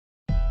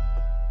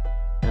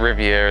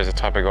Riviera is a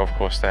type of golf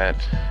course that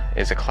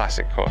is a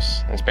classic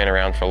course. It's been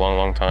around for a long,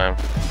 long time.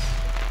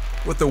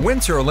 With the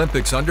Winter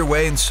Olympics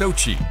underway in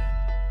Sochi,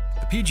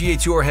 the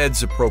PGA Tour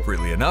heads,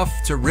 appropriately enough,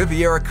 to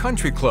Riviera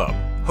Country Club,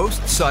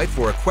 host site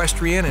for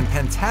equestrian and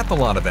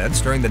pentathlon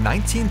events during the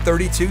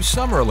 1932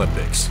 Summer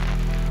Olympics.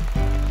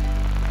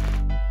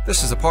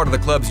 This is a part of the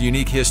club's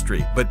unique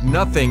history, but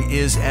nothing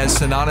is as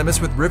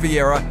synonymous with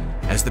Riviera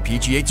as the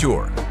PGA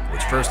Tour,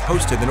 which first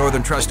hosted the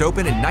Northern Trust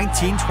Open in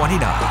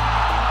 1929.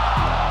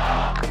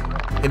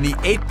 In the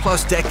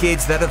 8+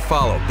 decades that have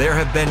followed, there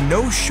have been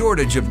no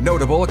shortage of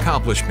notable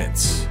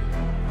accomplishments.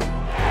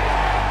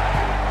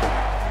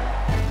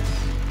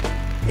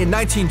 In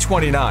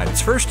 1929,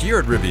 its first year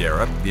at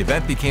Riviera, the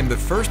event became the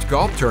first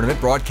golf tournament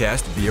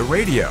broadcast via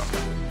radio.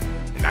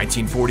 In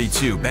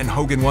 1942, Ben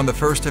Hogan won the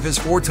first of his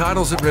 4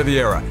 titles at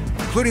Riviera,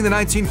 including the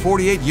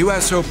 1948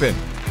 U.S. Open,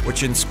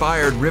 which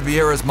inspired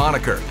Riviera's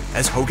moniker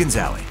as Hogan's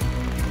Alley.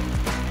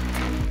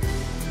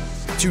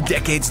 2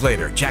 decades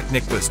later, Jack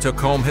Nicklaus took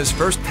home his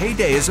first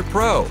payday as a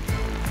pro.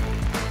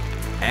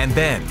 And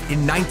then,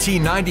 in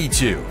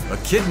 1992, a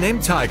kid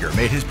named Tiger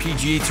made his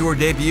PGA Tour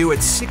debut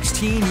at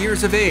 16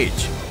 years of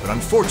age, but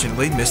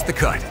unfortunately missed the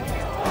cut.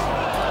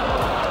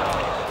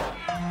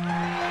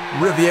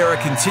 Riviera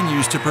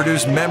continues to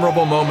produce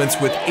memorable moments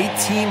with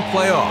 18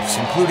 playoffs,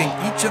 including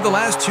each of the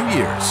last 2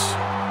 years.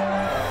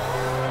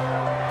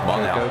 Come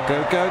on now.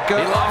 Go.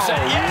 He loves it.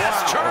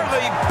 Yes, wow.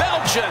 Charlie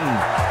Belgian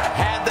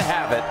had to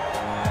have it,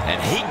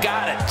 and he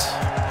got it.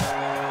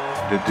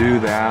 To do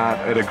that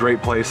at a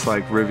great place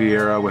like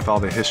Riviera with all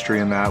the history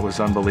in that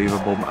was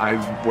unbelievable. I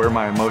wear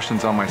my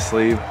emotions on my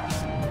sleeve.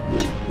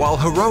 While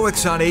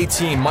heroics on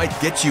 18 might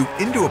get you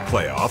into a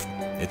playoff,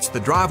 it's the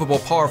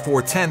drivable par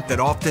 4 10th that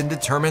often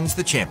determines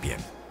the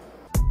champion.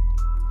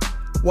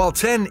 While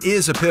 10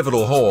 is a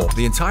pivotal hole,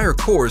 the entire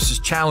course is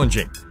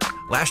challenging.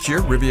 Last year,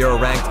 Riviera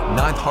ranked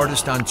 9th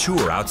hardest on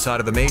tour outside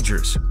of the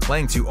majors,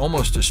 playing to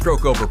almost a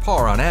stroke over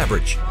par on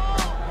average.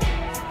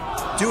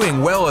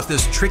 Doing well at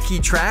this tricky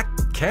track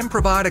can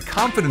provide a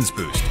confidence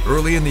boost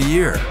early in the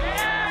year.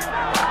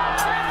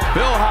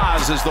 Bill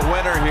Haas is the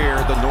winner here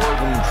at the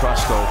Northern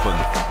Trust Open.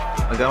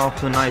 I got off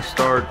to a nice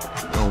start,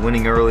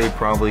 winning early,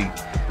 probably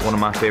one of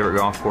my favorite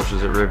golf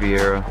courses at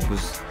Riviera.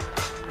 Was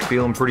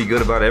feeling pretty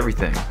good about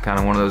everything. Kind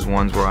of one of those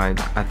ones where I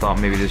thought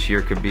maybe this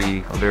year could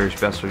be a very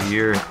special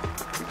year.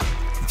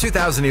 The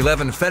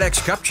 2011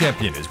 FedEx Cup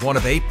champion is one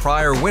of 8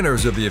 prior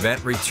winners of the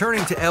event,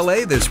 returning to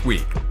LA this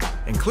week,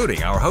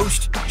 including our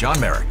host, John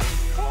Merrick.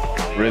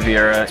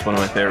 Riviera is one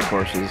of my favorite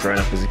courses. Growing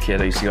up as a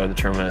kid, I used to go to the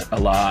tournament a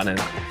lot, and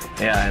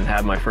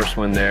have my first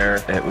win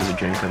there. It was a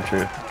dream come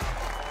true.